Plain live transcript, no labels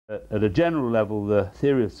At a general level, the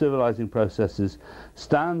theory of civilizing processes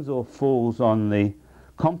stands or falls on the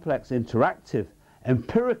complex interactive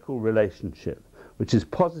empirical relationship which is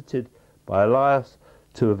posited by Elias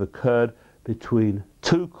to have occurred between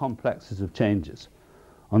two complexes of changes.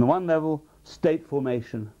 On the one level, state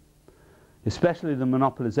formation, especially the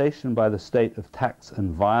monopolization by the state of tax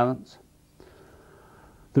and violence,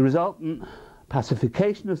 the resultant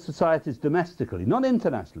pacification of societies domestically, not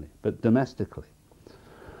internationally, but domestically,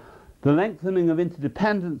 the lengthening of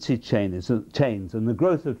interdependency chains and the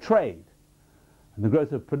growth of trade and the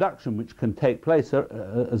growth of production which can take place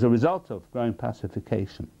as a result of growing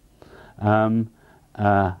pacification, and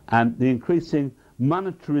the increasing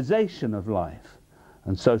monetarization of life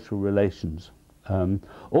and social relations,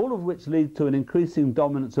 all of which lead to an increasing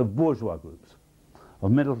dominance of bourgeois groups,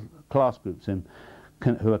 of middle class groups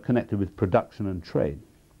who are connected with production and trade.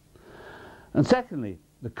 And secondly,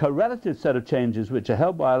 the correlative set of changes which are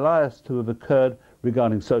held by Elias to have occurred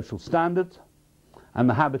regarding social standards and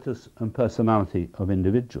the habitus and personality of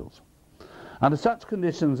individuals. Under such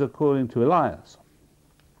conditions, according to Elias,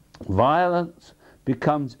 violence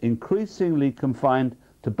becomes increasingly confined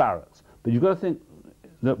to barracks. But you've got to think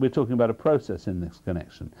that we're talking about a process in this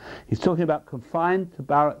connection. He's talking about confined to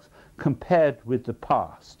barracks compared with the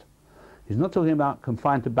past. He's not talking about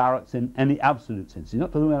confined to barracks in any absolute sense. He's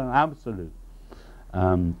not talking about an absolute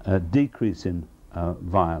decrease in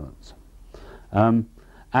violence.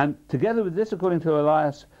 And together with this, according to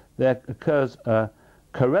Elias, there occurs a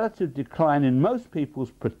correlative decline in most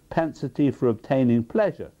people's propensity for obtaining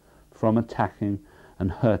pleasure from attacking and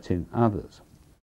hurting others.